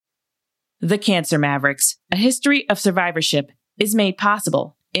The Cancer Mavericks, a history of survivorship, is made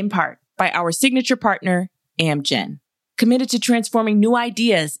possible, in part, by our signature partner, Amgen, committed to transforming new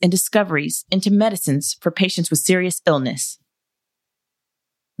ideas and discoveries into medicines for patients with serious illness.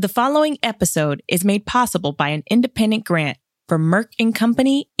 The following episode is made possible by an independent grant from Merck &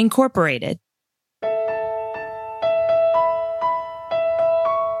 Company, Incorporated.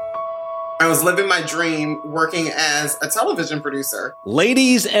 I was living my dream working as a television producer.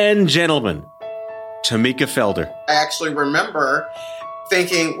 Ladies and gentlemen, Tamika Felder. I actually remember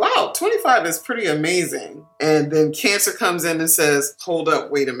thinking, wow, 25 is pretty amazing. And then cancer comes in and says, hold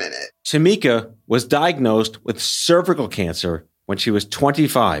up, wait a minute. Tamika was diagnosed with cervical cancer when she was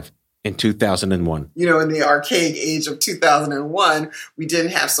 25 in 2001. You know, in the archaic age of 2001, we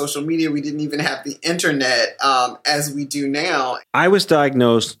didn't have social media. We didn't even have the internet as we do now. I was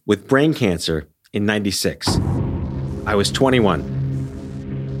diagnosed with brain cancer in 96. I was 21.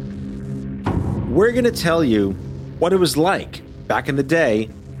 We're going to tell you what it was like back in the day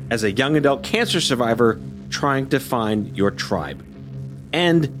as a young adult cancer survivor trying to find your tribe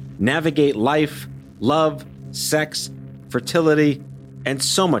and navigate life, love, sex, fertility, and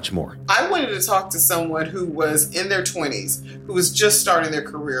so much more. I wanted to talk to someone who was in their 20s, who was just starting their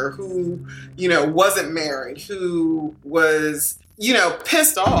career, who, wasn't married, who was,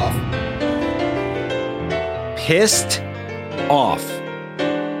 pissed off. Pissed off.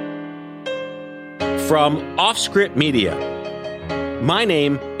 From Offscript Media. My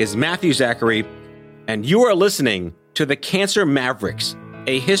name is Matthew Zachary, and you are listening to The Cancer Mavericks,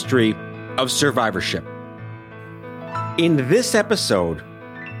 a history of survivorship. In this episode,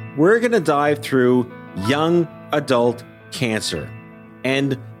 we're going to dive through young adult cancer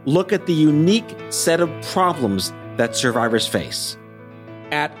and look at the unique set of problems that survivors face.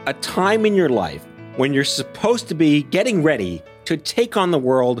 At a time in your life when you're supposed to be getting ready to take on the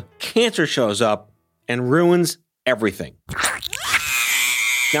world, cancer shows up and ruins everything.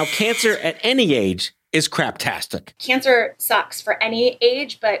 Now, cancer at any age is craptastic. Cancer sucks for any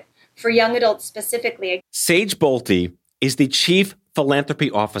age, but for young adults specifically. Sage Bolte is the Chief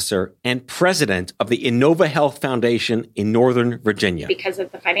Philanthropy Officer and President of the Innova Health Foundation in Northern Virginia. Because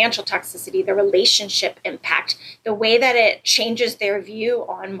of the financial toxicity, the relationship impact, the way that it changes their view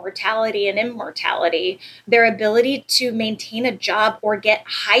on mortality and immortality, their ability to maintain a job or get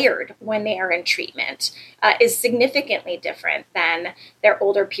hired when they are in treatment is significantly different than their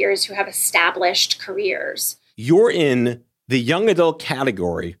older peers who have established careers. You're in the young adult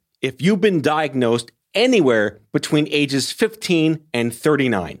category if you've been diagnosed anywhere between ages 15 and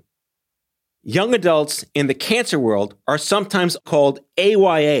 39. Young adults in the cancer world are sometimes called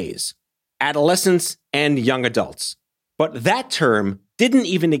AYAs, adolescents and young adults. But that term didn't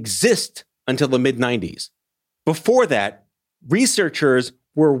even exist until the mid-90s. Before that, researchers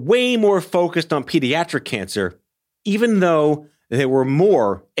were way more focused on pediatric cancer, even though there were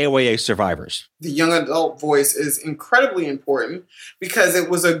more AYA survivors. The young adult voice is incredibly important because it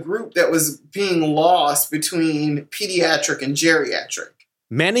was a group that was being lost between pediatric and geriatric.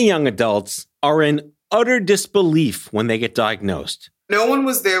 Many young adults are in utter disbelief when they get diagnosed. No one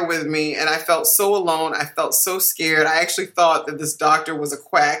was there with me, and I felt so alone. I felt so scared. I actually thought that this doctor was a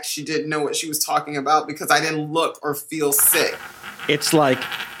quack. She didn't know what she was talking about because I didn't look or feel sick. It's like,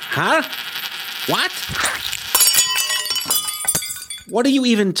 huh? What? What are you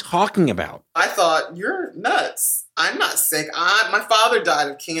even talking about? I thought, you're nuts. I'm not sick. My father died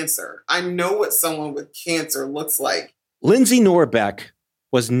of cancer. I know what someone with cancer looks like. Lindsay Norbeck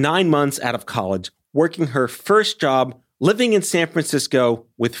was 9 months out of college, working her first job, living in San Francisco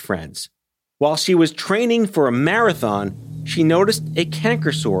with friends. While she was training for a marathon, she noticed a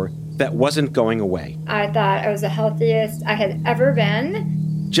canker sore that wasn't going away. I thought I was the healthiest I had ever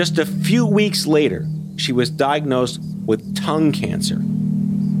been. Just a few weeks later, she was diagnosed with tongue cancer.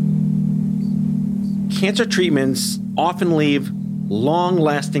 Cancer treatments often leave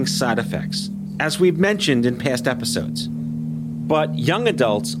long-lasting side effects, as we've mentioned in past episodes. But young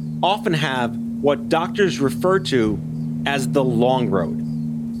adults often have what doctors refer to as the long road.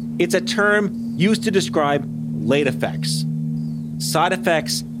 It's a term used to describe late effects, side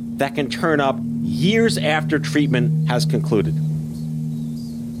effects that can turn up years after treatment has concluded.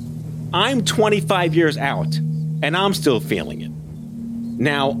 I'm 25 years out, and I'm still feeling it.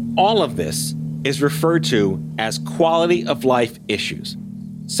 Now, all of this is referred to as quality of life issues.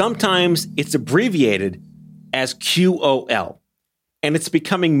 Sometimes it's abbreviated as QOL, and it's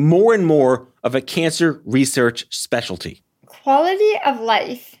becoming more and more of a cancer research specialty. Quality of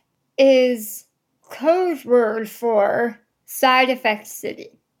life is code word for side effect city.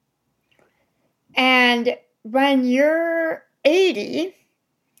 And when you're 80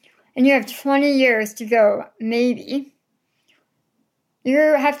 and you have 20 years to go, maybe, you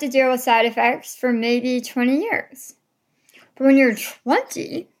have to deal with side effects for maybe 20 years. But when you're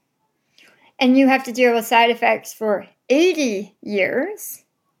 20 and you have to deal with side effects for 80 years,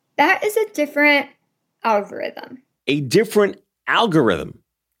 that is a different algorithm. A different algorithm.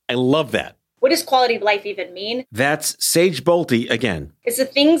 I love that. What does quality of life even mean? That's Sage Bolte again. It's the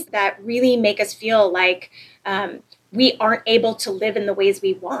things that really make us feel like we aren't able to live in the ways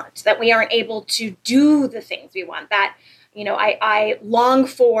we want, that we aren't able to do the things we want, that, I long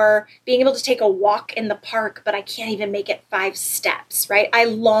for being able to take a walk in the park, but I can't even make it 5 steps, right? I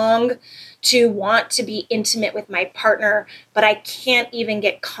long to want to be intimate with my partner, but I can't even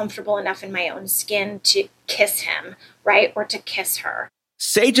get comfortable enough in my own skin to kiss him, right? Or to kiss her.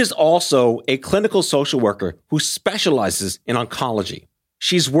 Sage is also a clinical social worker who specializes in oncology.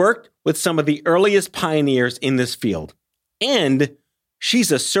 She's worked with some of the earliest pioneers in this field, and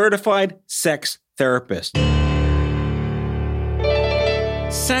she's a certified sex therapist.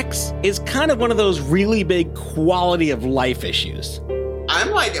 Sex is kind of one of those really big quality of life issues. I'm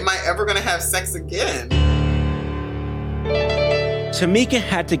like, am I ever going to have sex again? Tamika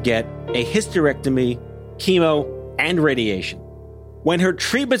had to get a hysterectomy, chemo, and radiation. When her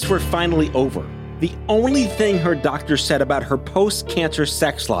treatments were finally over, the only thing her doctor said about her post-cancer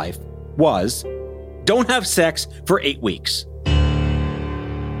sex life was, don't have sex for 8 weeks.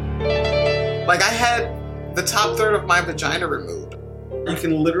 Like, I had the top third of my vagina removed. You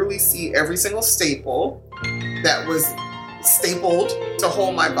can literally see every single staple that was stapled to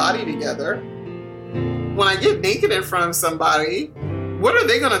hold my body together. When I get naked in front of somebody, what are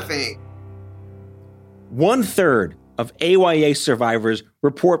they going to think? 1/3 of AYA survivors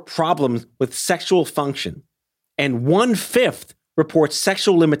report problems with sexual function, and 1/5 report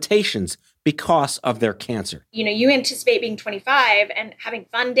sexual limitations because of their cancer. You anticipate being 25 and having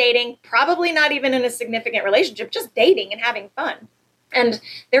fun dating, probably not even in a significant relationship, just dating and having fun. And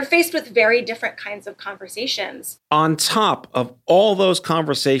they're faced with very different kinds of conversations. On top of all those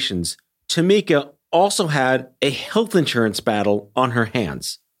conversations, Tamika also had a health insurance battle on her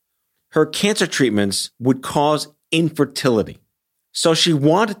hands. Her cancer treatments would cause infertility, so she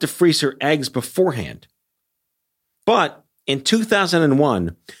wanted to freeze her eggs beforehand. But in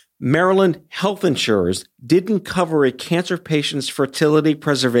 2001, Maryland health insurers didn't cover a cancer patient's fertility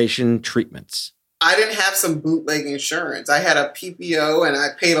preservation treatments. I didn't have some bootleg insurance. I had a PPO and I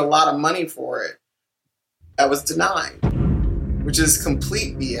paid a lot of money for it. I was denied, which is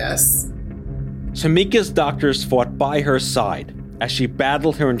complete BS. Tamika's doctors fought by her side as she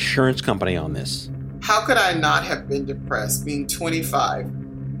battled her insurance company on this. How could I not have been depressed being 25,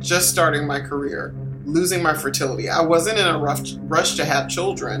 just starting my career, losing my fertility? I wasn't in a rush to have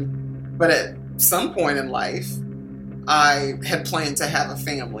children, but at some point in life, I had planned to have a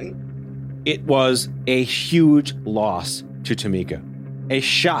family. It was a huge loss to Tamika, a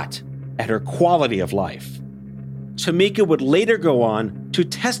shot at her quality of life. Tamika would later go on to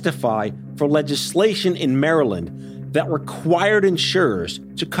testify for legislation in Maryland that required insurers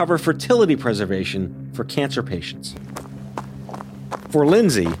to cover fertility preservation for cancer patients. For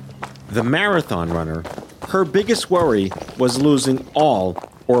Lindsay, the marathon runner, her biggest worry was losing all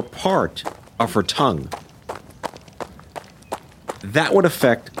or part of her tongue. That would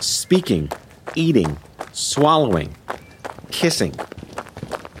affect speaking, eating, swallowing, kissing.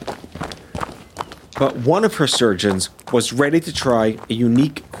 But one of her surgeons was ready to try a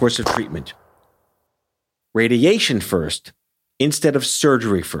unique course of treatment. Radiation first, instead of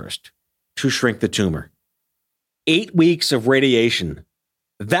surgery first, to shrink the tumor. 8 weeks of radiation.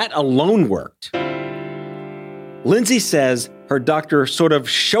 That alone worked. Lindsay says her doctor sort of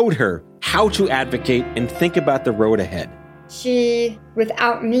showed her how to advocate and think about the road ahead. She,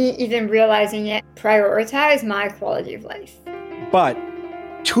 without me even realizing it, prioritized my quality of life. But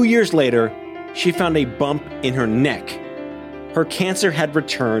 2 years later, she found a bump in her neck. Her cancer had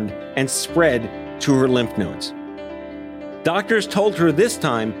returned and spread to her lymph nodes. Doctors told her this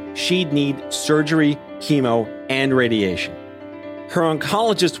time she'd need surgery, chemo, and radiation. Her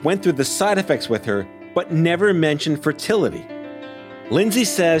oncologist went through the side effects with her, but never mentioned fertility. Lindsay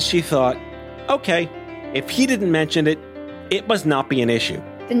says she thought, okay, if he didn't mention it, it must not be an issue.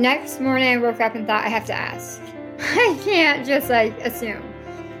 The next morning I woke up and thought, I have to ask. I can't just assume.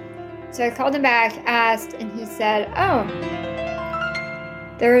 So I called him back, asked, and he said,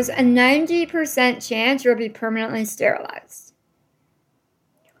 there's a 90% chance you'll be permanently sterilized.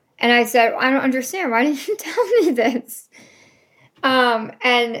 And I said, I don't understand. Why didn't you tell me this?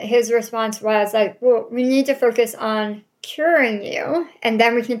 And his response was well, we need to focus on curing you, and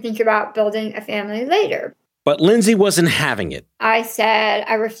then we can think about building a family later. But Lindsay wasn't having it. I said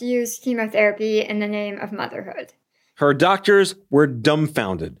I refused chemotherapy in the name of motherhood. Her doctors were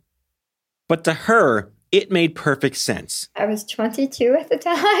dumbfounded. But to her, it made perfect sense. I was 22 at the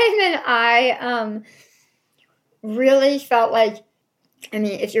time, and I really felt like,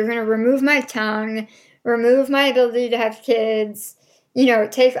 if you're going to remove my tongue, remove my ability to have kids,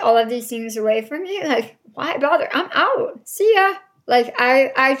 take all of these things away from me, like, why bother? I'm out. See ya. Like,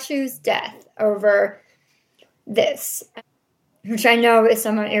 I choose death over this, which I know is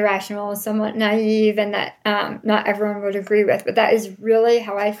somewhat irrational, somewhat naive, and that not everyone would agree with, but that is really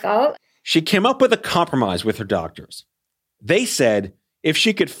how I felt. She came up with a compromise with her doctors. They said if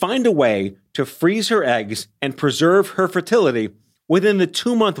she could find a way to freeze her eggs and preserve her fertility within the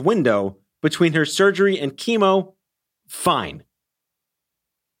 2-month window between her surgery and chemo, fine.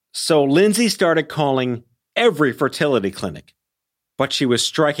 So Lindsay started calling every fertility clinic, but she was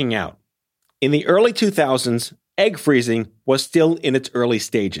striking out. In the early 2000s, egg freezing was still in its early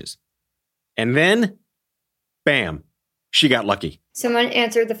stages. And then, bam, she got lucky. Someone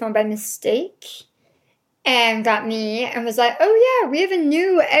answered the phone by mistake and got me and was like, oh yeah, we have a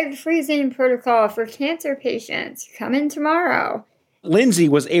new egg freezing protocol for cancer patients. Come in tomorrow. Lindsay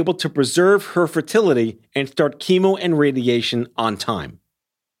was able to preserve her fertility and start chemo and radiation on time.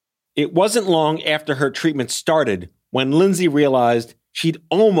 It wasn't long after her treatment started when Lindsay realized she'd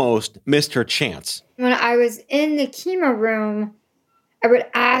almost missed her chance. When I was in the chemo room, I would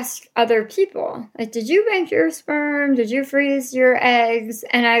ask other people, like, did you bank your sperm? Did you freeze your eggs?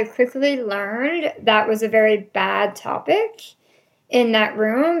 And I quickly learned that was a very bad topic in that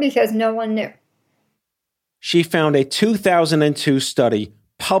room because no one knew. She found a 2002 study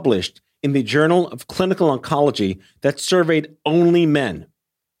published in the Journal of Clinical Oncology that surveyed only men.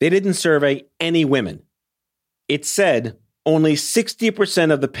 They didn't survey any women. It said only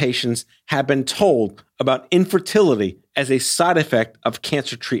 60% of the patients have been told about infertility as a side effect of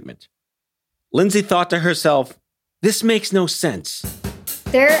cancer treatment. Lindsay thought to herself, this makes no sense.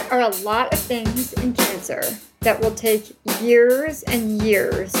 There are a lot of things in cancer that will take years and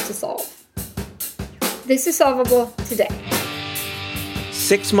years to solve. This is solvable today.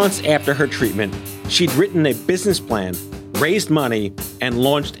 6 months after her treatment, she'd written a business plan, raised money, and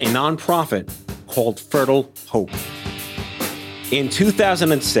launched a nonprofit called Fertile Hope. In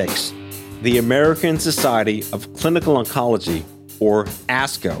 2006, the American Society of Clinical Oncology, or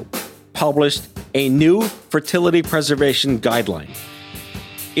ASCO, published a new fertility preservation guideline.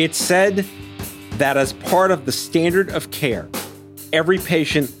 It said that as part of the standard of care, every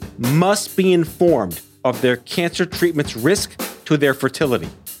patient must be informed of their cancer treatment's risk to their fertility.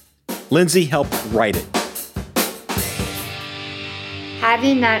 Lindsay helped write it.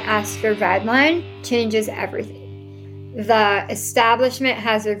 Having that ASCO guideline changes everything. The establishment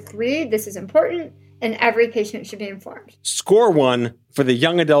has agreed this is important and every patient should be informed. Score 1 for the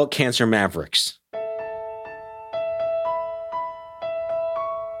Young Adult Cancer Mavericks.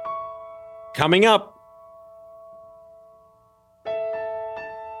 Coming up.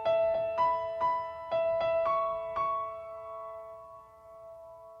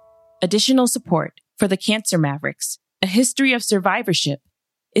 Additional support for the Cancer Mavericks, a history of survivorship,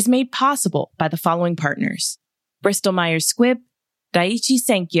 is made possible by the following partners: Bristol Myers Squibb, Daiichi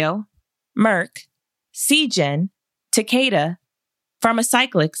Sankyo, Merck, Seagen, Takeda,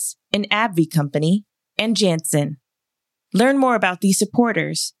 Pharmacyclics, an AbbVie company, and Janssen. Learn more about these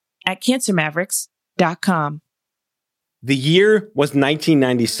supporters at cancermavericks.com. The year was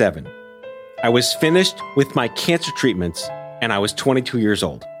 1997. I was finished with my cancer treatments, and I was 22 years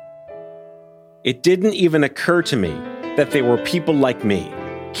old. It didn't even occur to me that there were people like me,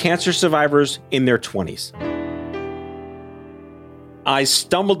 cancer survivors in their 20s. I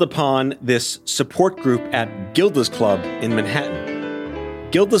stumbled upon this support group at Gilda's Club in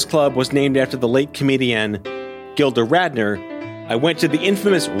Manhattan. Gilda's Club was named after the late comedian Gilda Radner. I went to the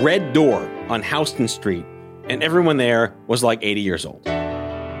infamous Red Door on Houston Street, and everyone there was like 80 years old.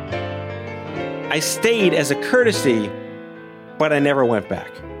 I stayed as a courtesy, but I never went back.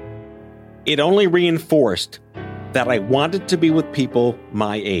 It only reinforced that I wanted to be with people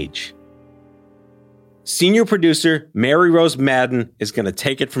my age. Senior producer Mary Rose Madden is going to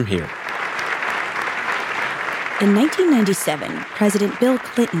take it from here. In 1997, President Bill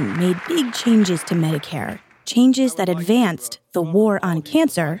Clinton made big changes to Medicare, changes that advanced the war on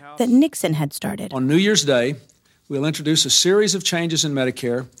cancer that Nixon had started. On New Year's Day, we'll introduce a series of changes in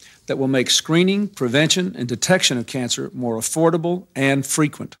Medicare that will make screening, prevention, and detection of cancer more affordable and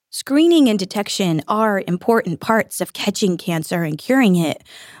frequent. Screening and detection are important parts of catching cancer and curing it.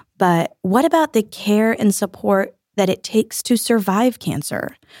 But what about the care and support that it takes to survive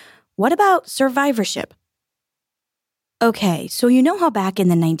cancer? What about survivorship? Okay, so you know how back in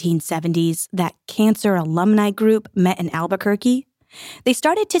the 1970s, that cancer alumni group met in Albuquerque? They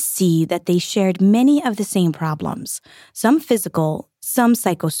started to see that they shared many of the same problems, some physical, some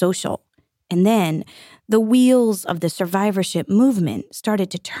psychosocial. And then the wheels of the survivorship movement started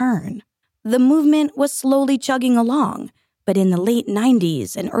to turn. The movement was slowly chugging along, but in the late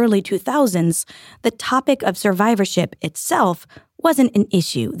 90s and early 2000s, the topic of survivorship itself wasn't an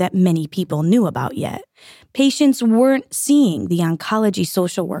issue that many people knew about yet. Patients weren't seeing the oncology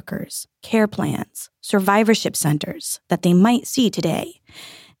social workers, care plans, survivorship centers that they might see today.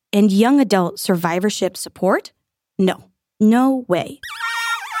 And young adult survivorship support? No way.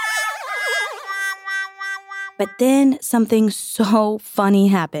 But then something so funny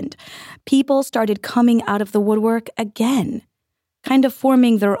happened. People started coming out of the woodwork again, kind of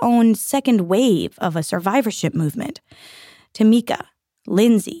forming their own second wave of a survivorship movement. Tamika,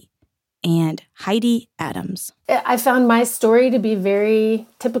 Lindsay, and Heidi Adams. I found my story to be very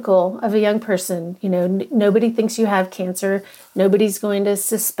typical of a young person. You know, nobody thinks you have cancer. Nobody's going to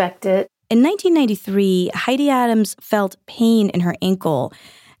suspect it. In 1993, Heidi Adams felt pain in her ankle.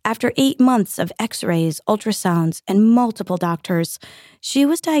 After 8 months of x-rays, ultrasounds, and multiple doctors, she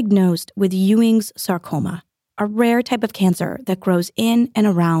was diagnosed with Ewing's sarcoma, a rare type of cancer that grows in and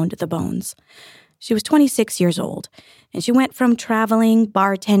around the bones. She was 26 years old, and she went from traveling,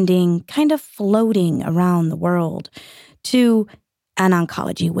 bartending, kind of floating around the world, to an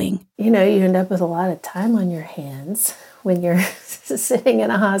oncology wing. You know, you end up with a lot of time on your hands when you're sitting in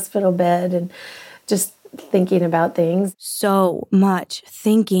a hospital bed and just thinking about things. So much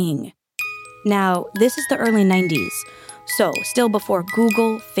thinking. Now, this is the early 90s, so still before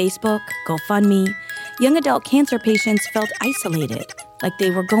Google, Facebook, GoFundMe, young adult cancer patients felt isolated, like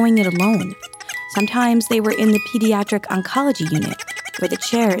they were going it alone. Sometimes they were in the pediatric oncology unit, where the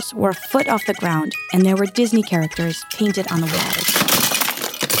chairs were a foot off the ground and there were Disney characters painted on the walls.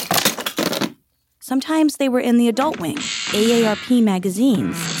 Sometimes they were in the adult wing, AARP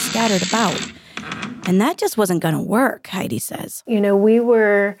magazines scattered about. And that just wasn't going to work, Heidi says. You know, we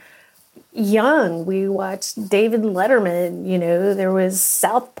were young. We watched David Letterman, you know, there was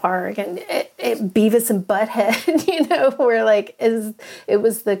South Park and Beavis and Butthead, you know, where like it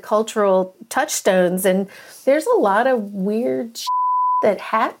was the cultural touchstones. And there's a lot of weird that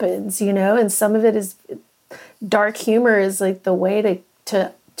happens, you know, and some of it is dark humor is like the way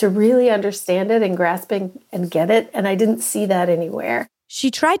to really understand it and grasp it and get it. And I didn't see that anywhere.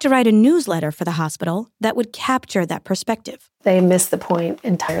 She tried to write a newsletter for the hospital that would capture that perspective. They missed the point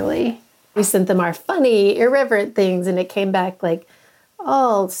entirely. We sent them our funny, irreverent things, and it came back like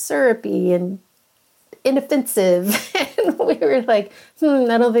all syrupy and inoffensive. And we were like, I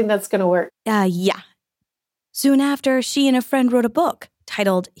don't think that's going to work. Yeah. Soon after, she and a friend wrote a book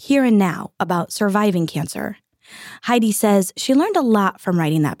titled Here and Now about surviving cancer. Heidi says she learned a lot from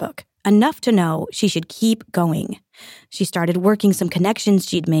writing that book, enough to know she should keep going. She started working some connections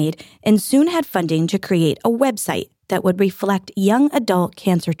she'd made and soon had funding to create a website that would reflect young adult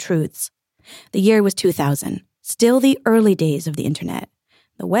cancer truths. The year was 2000, still the early days of the internet.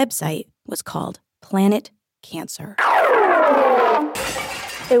 The website was called Planet Cancer.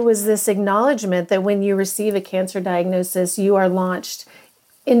 It was this acknowledgement that when you receive a cancer diagnosis, you are launched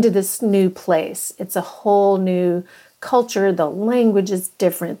into this new place. It's a whole new culture. The language is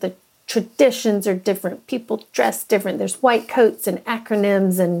different. The traditions are different. People dress different. There's white coats and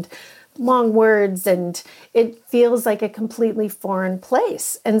acronyms and long words, and it feels like a completely foreign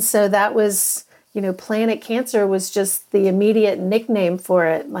place. And so that was, you know, Planet Cancer was just the immediate nickname for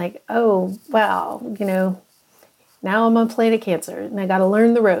it. Like, oh, wow, you know, now I'm on Planet Cancer and I got to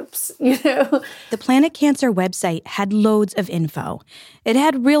learn the ropes, you know. The Planet Cancer website had loads of info. It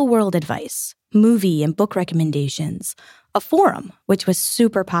had real-world advice, movie and book recommendations, a forum, which was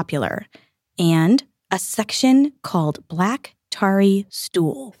super popular, and a section called Black Tarry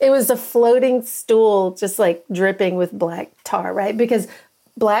Stool. It was a floating stool just like dripping with black tar, right? Because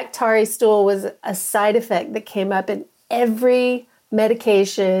black tarry stool was a side effect that came up in every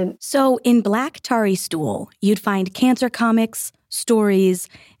medication. So in Black Tarry Stool, you'd find cancer comics, stories,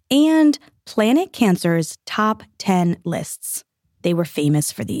 and Planet Cancer's top 10 lists. They were famous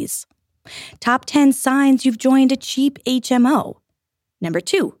for these. Top 10 signs you've joined a cheap HMO. Number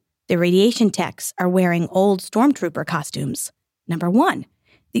 2, the radiation techs are wearing old stormtrooper costumes. Number 1,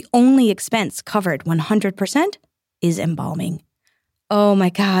 the only expense covered 100% is embalming. Oh my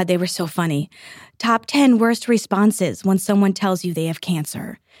God, they were so funny. Top 10 worst responses when someone tells you they have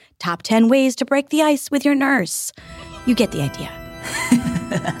cancer. Top 10 ways to break the ice with your nurse. You get the idea.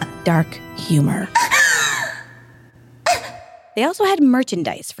 Dark humor. They also had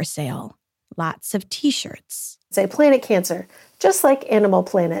merchandise for sale. Lots of t-shirts, Say Planet Cancer, just like Animal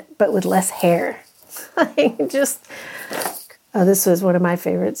Planet, but with less hair. This was one of my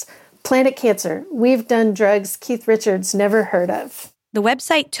favorites. Planet Cancer, we've done drugs Keith Richards never heard of. The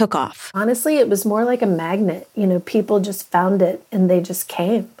website took off. Honestly, it was more like a magnet. People just found it and they just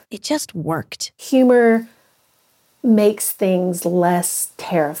came. It just worked. Humor makes things less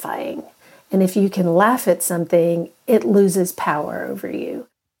terrifying. And if you can laugh at something, it loses power over you.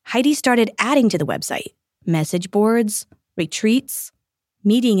 Heidi started adding to the website. Message boards, retreats,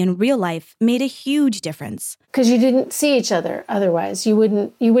 meeting in real life made a huge difference. Because you didn't see each other otherwise. You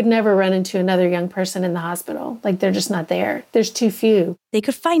would never run into another young person in the hospital. They're just not there. There's too few. They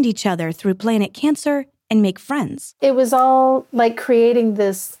could find each other through Planet Cancer and make friends. It was all like creating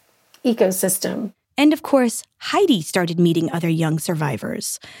this ecosystem. And of course, Heidi started meeting other young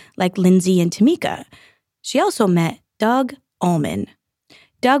survivors, like Lindsay and Tamika. She also met Doug Ullman.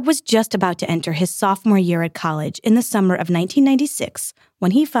 Doug was just about to enter his sophomore year at college in the summer of 1996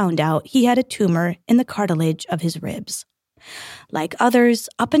 when he found out he had a tumor in the cartilage of his ribs. Like others,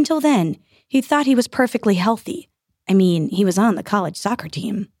 up until then, he thought he was perfectly healthy. He was on the college soccer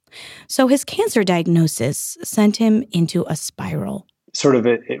team. So his cancer diagnosis sent him into a spiral.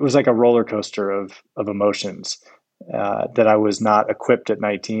 It was like a roller coaster of emotions that I was not equipped at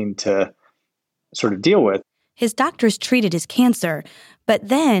 19 to sort of deal with. His doctors treated his cancer, but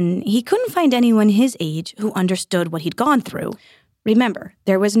then he couldn't find anyone his age who understood what he'd gone through. Remember,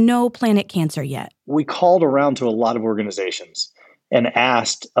 there was no Planet Cancer yet. We called around to a lot of organizations and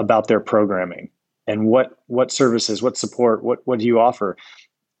asked about their programming and what services, what support, what do you offer?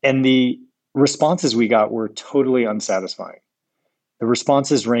 And the responses we got were totally unsatisfying. The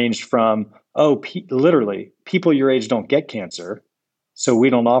responses ranged from, literally, people your age don't get cancer, so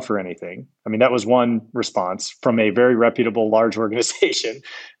we don't offer anything. That was one response from a very reputable, large organization,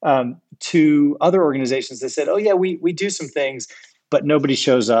 to other organizations that said, we do some things, but nobody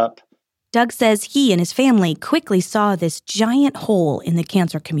shows up. Doug says he and his family quickly saw this giant hole in the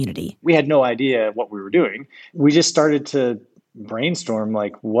cancer community. We had no idea what we were doing. We just started to brainstorm,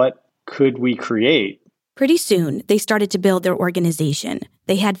 what could we create? Pretty soon, they started to build their organization.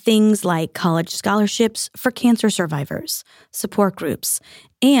 They had things like college scholarships for cancer survivors, support groups,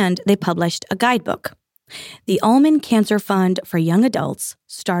 and they published a guidebook. The Ullman Cancer Fund for Young Adults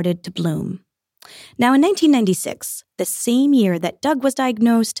started to bloom. Now, in 1996, the same year that Doug was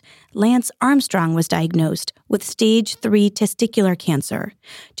diagnosed, Lance Armstrong was diagnosed with stage 3 testicular cancer.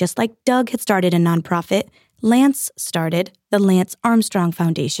 Just like Doug had started a nonprofit, Lance started the Lance Armstrong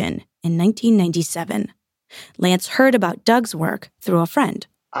Foundation in 1997. Lance heard about Doug's work through a friend.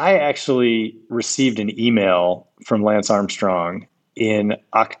 I actually received an email from Lance Armstrong in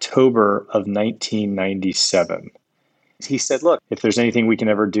October of 1997. He said, look, if there's anything we can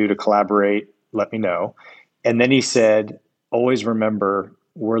ever do to collaborate, let me know. And then he said, always remember,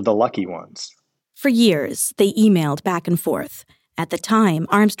 we're the lucky ones. For years, they emailed back and forth. At the time,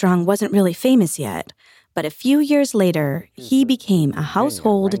 Armstrong wasn't really famous yet. But a few years later, he became a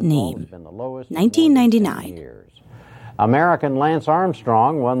household name. 1999. American Lance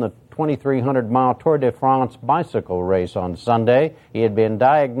Armstrong won the 2,300-mile Tour de France bicycle race on Sunday. He had been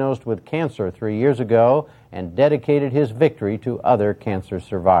diagnosed with cancer 3 years ago and dedicated his victory to other cancer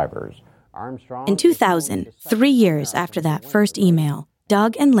survivors. In 2000, 3 years after that first email,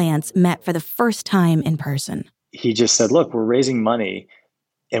 Doug and Lance met for the first time in person. He just said, look, we're raising money,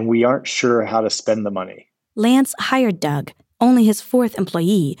 and we aren't sure how to spend the money. Lance hired Doug, only his 4th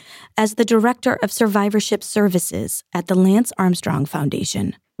employee, as the director of survivorship services at the Lance Armstrong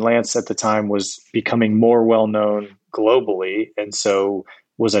Foundation. Lance at the time was becoming more well-known globally, and so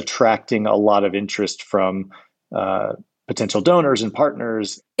was attracting a lot of interest from potential donors and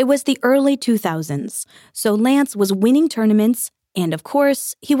partners. It was the early 2000s, so Lance was winning tournaments, and of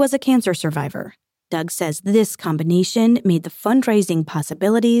course, he was a cancer survivor. Doug says this combination made the fundraising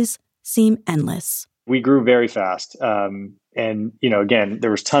possibilities seem endless. We grew very fast. And, again,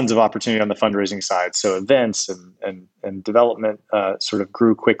 there was tons of opportunity on the fundraising side. So events and development sort of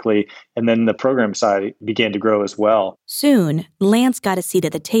grew quickly. And then the program side began to grow as well. Soon, Lance got a seat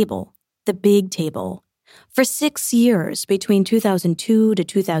at the table, the big table. For 6 years, between 2002 to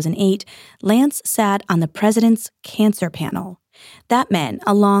 2008, Lance sat on the president's cancer panel. That meant,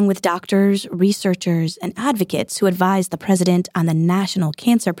 along with doctors, researchers, and advocates who advised the president on the National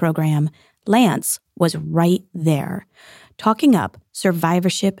Cancer Program, Lance was right there, talking up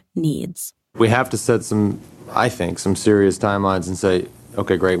survivorship needs. We have to set some serious timelines and say,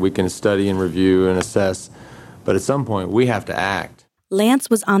 okay, great, we can study and review and assess, but at some point we have to act. Lance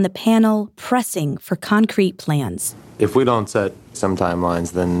was on the panel pressing for concrete plans. If we don't set some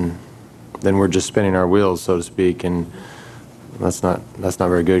timelines, then then we're just spinning our wheels, so to speak, and that's not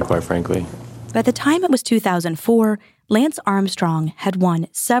very good, quite frankly. By the time it was 2004, Lance Armstrong had won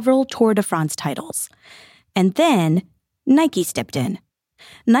several Tour de France titles. And then Nike stepped in.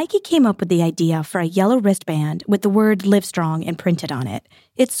 Nike came up with the idea for a yellow wristband with the word Livestrong imprinted on it.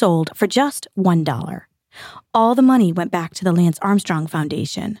 It sold for just $1. All the money went back to the Lance Armstrong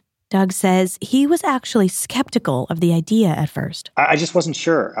Foundation. Doug says he was actually skeptical of the idea at first. I just wasn't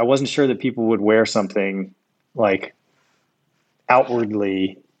sure. I wasn't sure that people would wear something like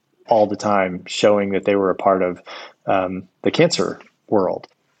outwardly all the time, showing that they were a part of the cancer world.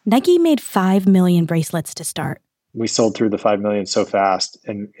 Nike made 5 million bracelets to start. We sold through the 5 million so fast.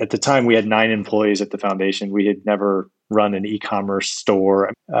 And at the time, we had 9 employees at the foundation. We had never run an e-commerce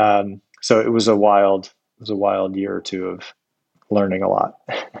store. So it was a wild year or two of learning a lot.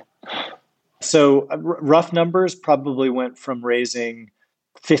 So rough numbers probably went from raising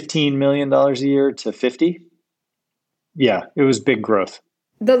 $15 million a year to 50. Yeah, it was big growth.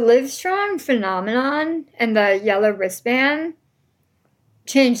 The Livestrong phenomenon and the yellow wristband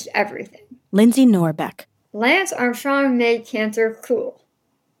changed everything. Lindsay Norbeck. Lance Armstrong made cancer cool.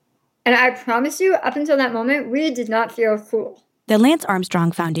 And I promise you, up until that moment, we did not feel cool. The Lance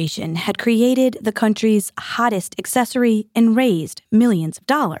Armstrong Foundation had created the country's hottest accessory and raised millions of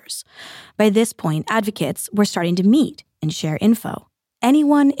dollars. By this point, advocates were starting to meet and share info.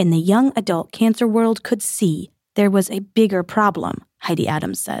 Anyone in the young adult cancer world could see there was a bigger problem, Heidi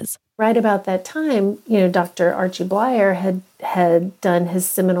Adams says. Right about that time, Dr. Archie Blyer had done his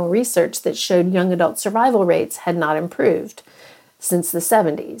seminal research that showed young adult survival rates had not improved since the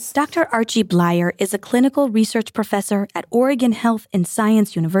 70s. Dr. Archie Blyer is a clinical research professor at Oregon Health and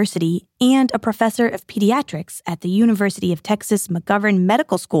Science University and a professor of pediatrics at the University of Texas McGovern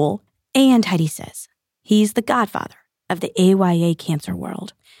Medical School. And Heidi says he's the godfather of the AYA cancer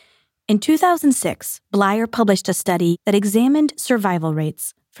world. In 2006, Blyer published a study that examined survival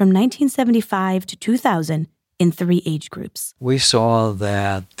rates from 1975 to 2000 in 3 age groups. We saw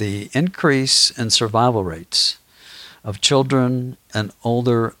that the increase in survival rates of children and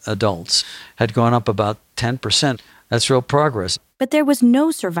older adults had gone up about 10%. That's real progress. But there was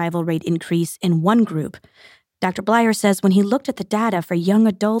no survival rate increase in one group. Dr. Blyer says when he looked at the data for young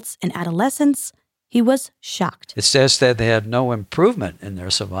adults and adolescents, he was shocked. It says that they had no improvement in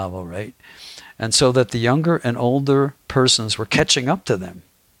their survival rate, and so that the younger and older persons were catching up to them.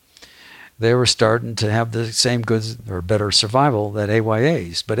 They were starting to have the same good or better survival that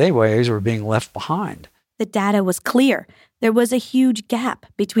AYAs, but AYAs were being left behind. The data was clear. There was a huge gap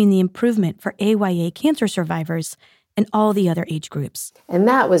between the improvement for AYA cancer survivors and all the other age groups. And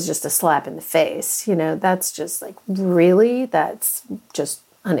that was just a slap in the face. That's just like, really? That's just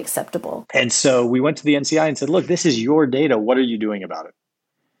unacceptable. And so we went to the NCI and said, look, this is your data. What are you doing about it?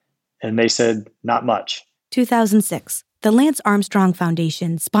 And they said, not much. 2006, the Lance Armstrong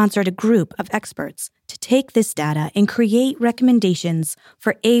Foundation sponsored a group of experts to take this data and create recommendations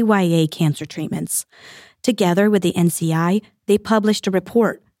for AYA cancer treatments. Together with the NCI, they published a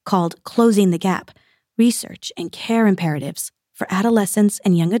report called Closing the Gap, Research and Care Imperatives for Adolescents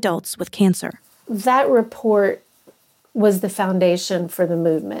and Young Adults with Cancer. That report was the foundation for the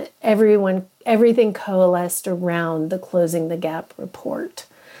movement. Everything coalesced around the Closing the Gap report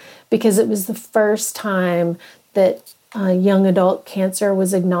because it was the first time that young adult cancer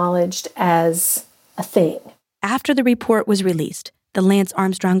was acknowledged as a thing. After the report was released, the Lance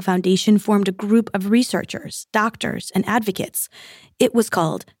Armstrong Foundation formed a group of researchers, doctors, and advocates. It was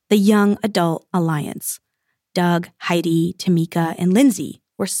called the Young Adult Alliance. Doug, Heidi, Tamika, and Lindsay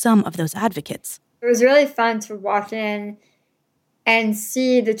were some of those advocates. It was really fun to walk in and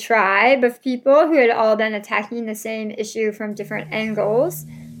see the tribe of people who had all been attacking the same issue from different angles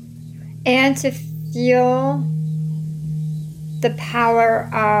and to feel the power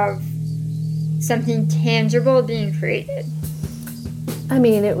of something tangible being created. I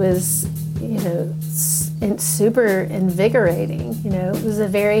mean, it was, super invigorating. It was a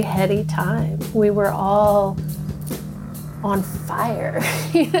very heady time. We were all on fire.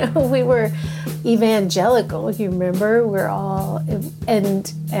 We were evangelical. You remember? We're all,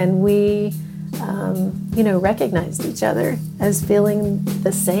 and we, recognized each other as feeling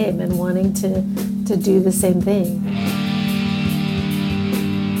the same and wanting to do the same thing.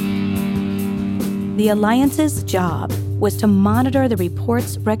 The Alliance's job was to monitor the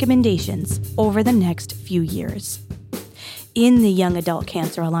report's recommendations over the next few years. In the Young Adult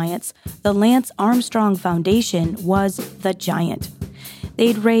Cancer Alliance, the Lance Armstrong Foundation was the giant.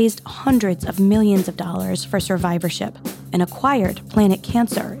 They'd raised hundreds of millions of dollars for survivorship and acquired Planet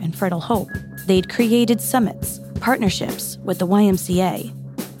Cancer and Fertile Hope. They'd created summits, partnerships with the YMCA.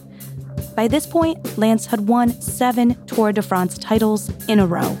 By this point, Lance had won 7 Tour de France titles in a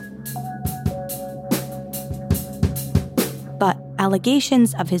row. But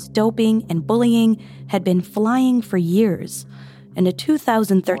allegations of his doping and bullying had been flying for years. In a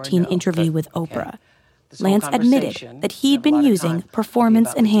 2013 interview with Oprah, Lance admitted that he'd been using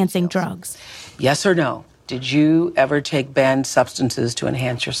performance-enhancing drugs. Yes or no? Did you ever take banned substances to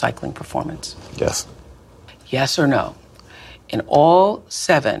enhance your cycling performance? Yes. Yes or no? In all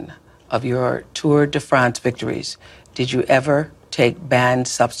 7 of your Tour de France victories, did you ever take banned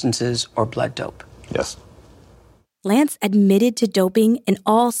substances or blood dope? Yes. Lance admitted to doping in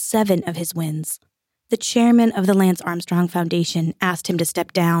all 7 of his wins. The chairman of the Lance Armstrong Foundation asked him to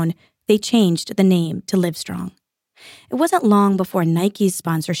step down. They changed the name to Livestrong. It wasn't long before Nike's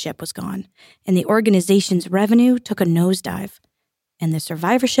sponsorship was gone, and the organization's revenue took a nosedive. And the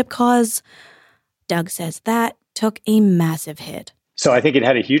survivorship cause, Doug says that took a massive hit. So I think it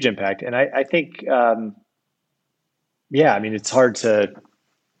had a huge impact. And I think, it's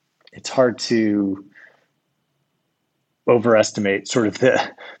hard to overestimate sort of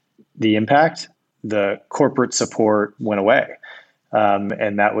the impact. The corporate support went away.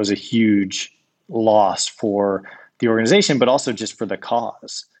 And that was a huge loss for the organization, but also just for the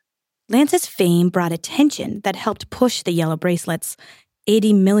cause. Lance's fame brought attention that helped push the yellow bracelets.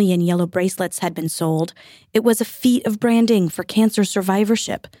 80 million yellow bracelets had been sold. It was a feat of branding for cancer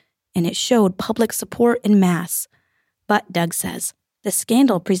survivorship, and it showed public support en masse. But Doug says the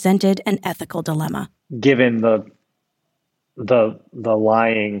scandal presented an ethical dilemma. Given the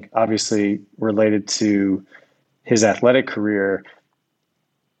lying, obviously related to his athletic career,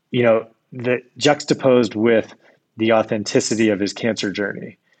 the juxtaposed with the authenticity of his cancer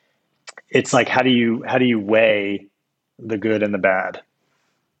journey, it's like, how do you weigh the good and the bad?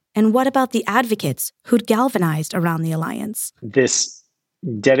 And what about the advocates who'd galvanized around the alliance? This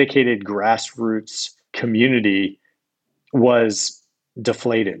dedicated grassroots community was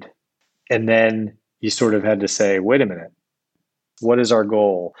deflated. And then you sort of had to say, wait a minute, what is our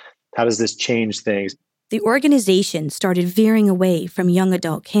goal? How does this change things? The organization started veering away from young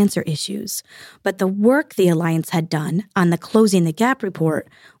adult cancer issues, but the work the Alliance had done on the Closing the Gap report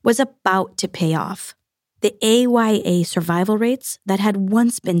was about to pay off. The AYA survival rates that had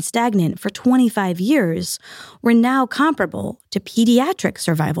once been stagnant for 25 years were now comparable to pediatric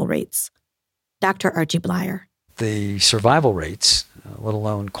survival rates. Dr. Archie Blyer. The survival rates, let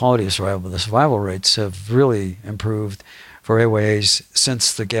alone quality of survival, but the survival rates have really improved for AYAs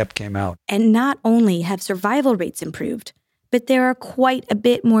since the GAP came out. And not only have survival rates improved, but there are quite a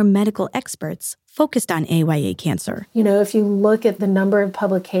bit more medical experts focused on AYA cancer. If you look at the number of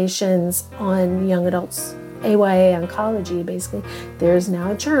publications on young adults, AYA oncology, basically, there's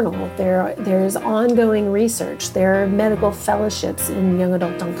now a journal, there's ongoing research, there are medical fellowships in young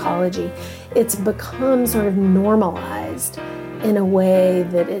adult oncology. It's become sort of normalized in a way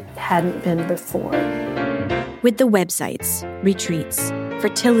that it hadn't been before. With the websites, retreats,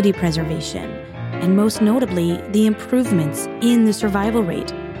 fertility preservation, and most notably, the improvements in the survival rate,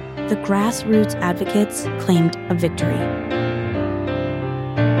 the grassroots advocates claimed a victory.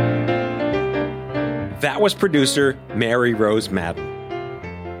 That was producer Mary Rose Madden.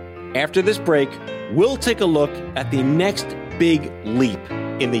 After this break, we'll take a look at the next big leap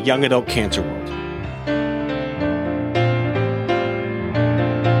in the young adult cancer world.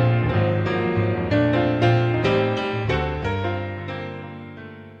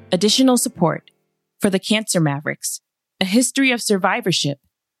 Additional support for the Cancer Mavericks, a history of survivorship,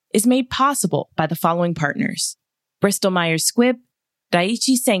 is made possible by the following partners: Bristol Myers Squibb,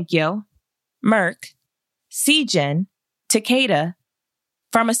 Daiichi Sankyo, Merck, Seagen, Takeda,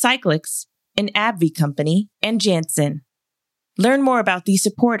 Pharmacyclics, an AbbVie company, and Janssen. Learn more about these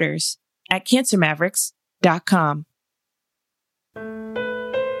supporters at cancermavericks.com.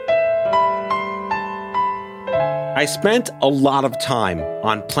 I spent a lot of time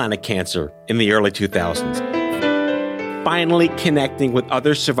on Planet Cancer in the early 2000s, finally connecting with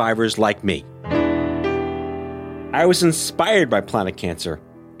other survivors like me. I was inspired by Planet Cancer,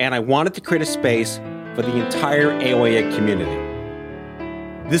 and I wanted to create a space for the entire AOA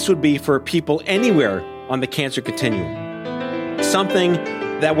community. This would be for people anywhere on the cancer continuum, something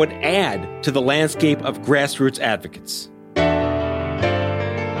that would add to the landscape of grassroots advocates.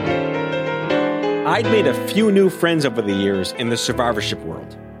 I'd made a few new friends over the years in the survivorship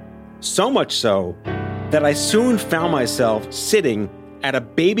world. So much so that I soon found myself sitting at a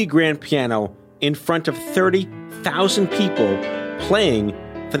baby grand piano in front of 30,000 people playing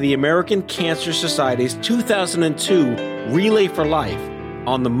for the American Cancer Society's 2002 Relay for Life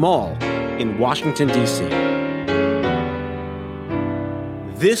on the Mall in Washington, D.C.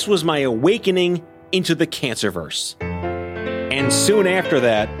 This was my awakening into the Cancerverse. And soon after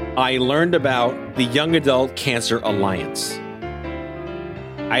that, I learned about the Young Adult Cancer Alliance.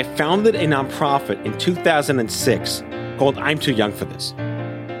 I founded a nonprofit in 2006 called I'm Too Young for This.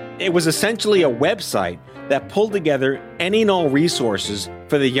 It was essentially a website that pulled together any and all resources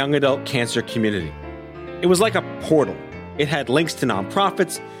for the young adult cancer community. It was like a portal. It had links to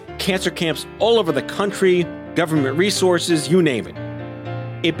nonprofits, cancer camps all over the country, government resources, you name it.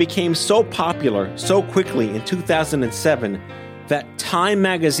 It became so popular so quickly in 2007 that Time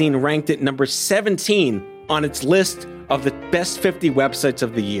magazine ranked it number 17 on its list of the best 50 websites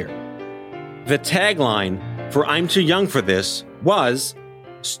of the year. The tagline for I'm Too Young for This was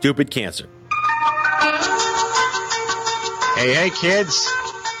Stupid Cancer. Hey, kids.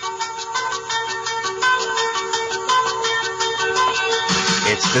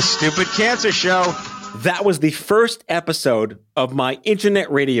 It's the Stupid Cancer Show. That was the first episode of my internet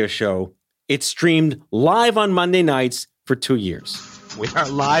radio show. It streamed live on Monday nights for 2 years. We are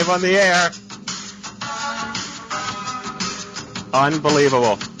live on the air.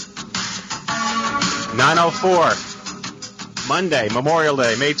 Unbelievable. 9:04. Monday, Memorial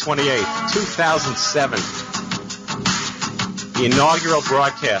Day, May 28th, 2007. The inaugural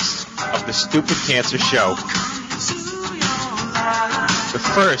broadcast of the Stupid Cancer Show. The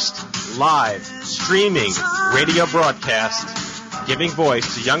first live streaming radio broadcast giving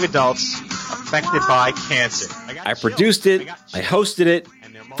voice to young adults affected by cancer. I produced it, I hosted it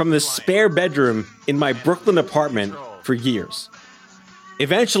from the spare bedroom in my Brooklyn apartment for years.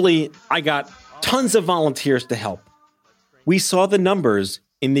 Eventually, I got tons of volunteers to help. We saw the numbers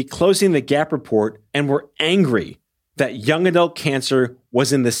in the Closing the Gap report and were angry that young adult cancer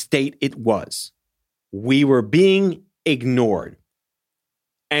was in the state it was. We were being ignored.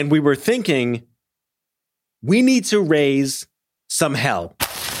 And we were thinking, we need to raise some hell.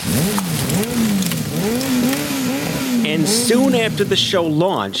 And soon after the show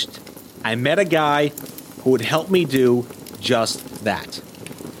launched, I met a guy who would help me do just that.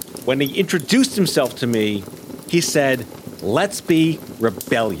 When he introduced himself to me, he said, let's be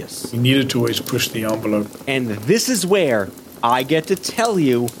rebellious. We needed to always push the envelope. And this is where I get to tell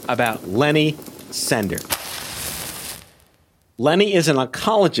you about Lenny Sender. Lenny is an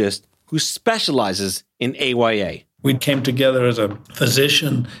oncologist who specializes in AYA. We came together as a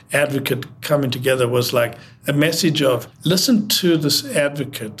physician advocate. Coming together was like a message of listen to this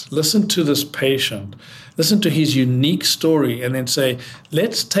advocate, listen to this patient, listen to his unique story, and then say,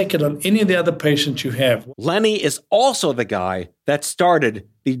 let's take it on any of the other patients you have. Lenny is also the guy that started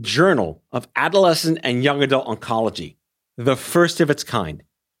the Journal of Adolescent and Young Adult Oncology, the first of its kind.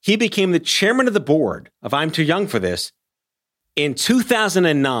 He became the chairman of the board of I'm Too Young for This. In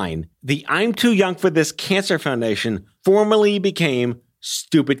 2009, the I'm Too Young for This Cancer Foundation formally became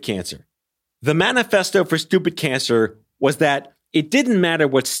Stupid Cancer. The manifesto for Stupid Cancer was that it didn't matter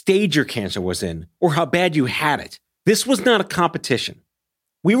what stage your cancer was in or how bad you had it. This was not a competition.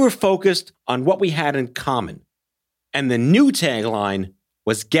 We were focused on what we had in common. And the new tagline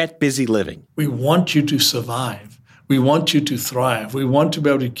was Get Busy Living. We want you to survive. We want you to thrive. We want to be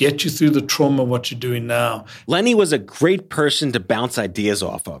able to get you through the trauma of what you're doing now. Lenny was a great person to bounce ideas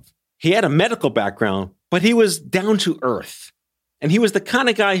off of. He had a medical background, but he was down to earth. And he was the kind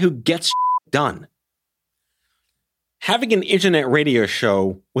of guy who gets done. Having an internet radio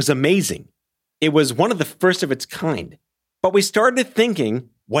show was amazing. It was one of the first of its kind. But we started thinking,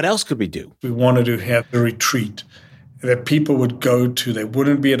 what else could we do? We wanted to have a retreat that people would go to. They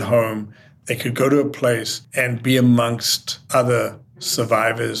wouldn't be at home. They could go to a place and be amongst other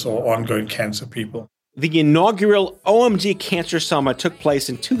survivors or ongoing cancer people. The inaugural OMG Cancer Summit took place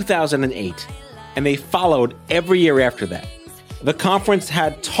in 2008, and they followed every year after that. The conference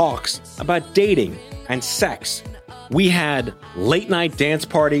had talks about dating and sex. We had late-night dance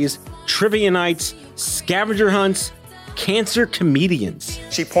parties, trivia nights, scavenger hunts, cancer comedians.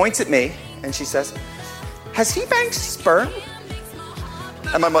 She points at me, and she says, has he banged sperm?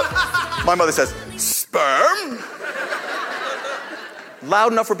 And my mother says, sperm?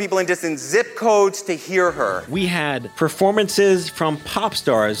 Loud enough for people in distant zip codes to hear her. We had performances from pop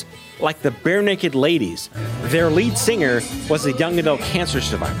stars like the Bare Naked Ladies. Their lead singer was a young adult cancer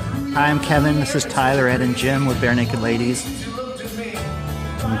survivor. Hi, I'm Kevin. This is Tyler, Ed, and Jim with Bare Naked Ladies.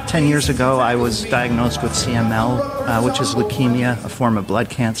 10 years ago, I was diagnosed with CML, which is leukemia, a form of blood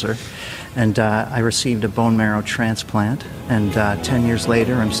cancer. And I received a bone marrow transplant. And 10 years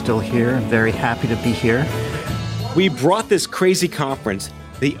later, I'm still here. I'm very happy to be here. We brought this crazy conference,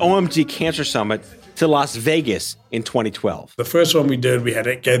 the OMG Cancer Summit, to Las Vegas in 2012. The first one we did,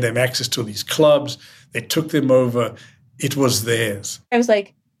 gave them access to these clubs. They took them over it was theirs. I was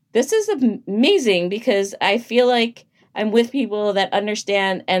like, this is amazing because I feel like I'm with people that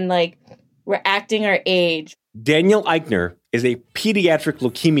understand and like we're acting our age. Danielle Eichner is a pediatric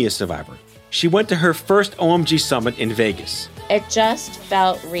leukemia survivor. She went to her first OMG summit in Vegas. It just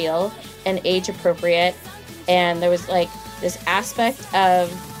felt real and age appropriate. And there was like this aspect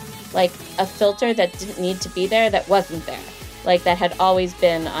of like a filter that didn't need to be there that wasn't there. Like that had always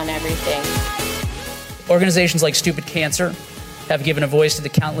been on everything. Organizations like Stupid Cancer have given a voice to the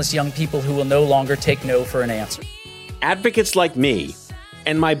countless young people who will no longer take no for an answer. Advocates like me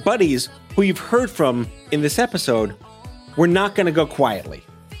and my buddies who you've heard from in this episode were not going to go quietly.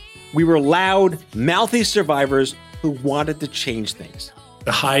 We were loud, mouthy survivors who wanted to change things.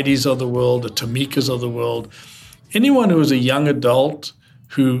 The Heidis of the world, the Tamikas of the world, anyone who was a young adult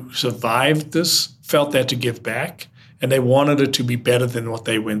who survived this felt that to give back, and they wanted it to be better than what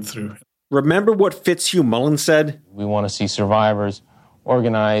they went through. Remember what Fitzhugh Mullen said? We want to see survivors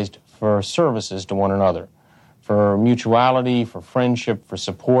organized for services to one another, for mutuality, for friendship, for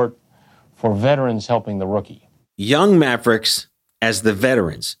support, for veterans helping the rookie. Young Mavericks as the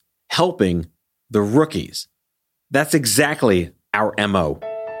veterans, helping the rookies. That's exactly our MO.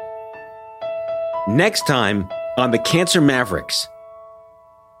 Next time on the Cancer Mavericks.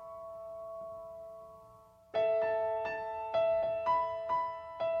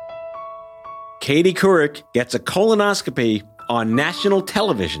 Katie Couric gets a colonoscopy on national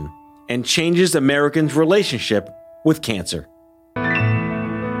television and changes Americans' relationship with cancer.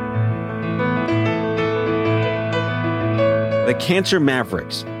 The Cancer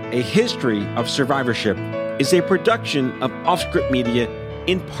Mavericks, a history of survivorship, is a production of Offscript Media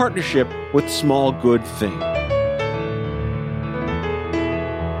in partnership with Small Good Thing.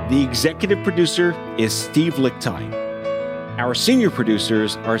 The executive producer is Steve Lichtai. Our senior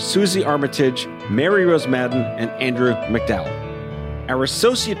producers are Susie Armitage, Mary Rose Madden, and Andrew McDowell. Our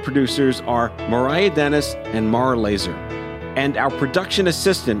associate producers are Mariah Dennis and Mara Laser. And our production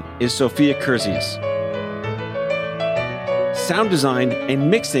assistant is Sophia Kurzius. Sound design and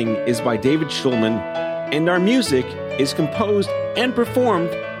mixing is by David Schulman, and our music is composed and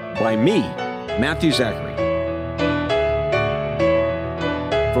performed by me, Matthew Zachary.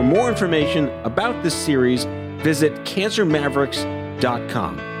 For more information about this series, visit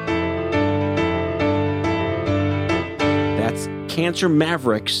cancermavericks.com. That's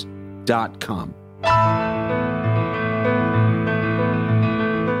cancermavericks.com.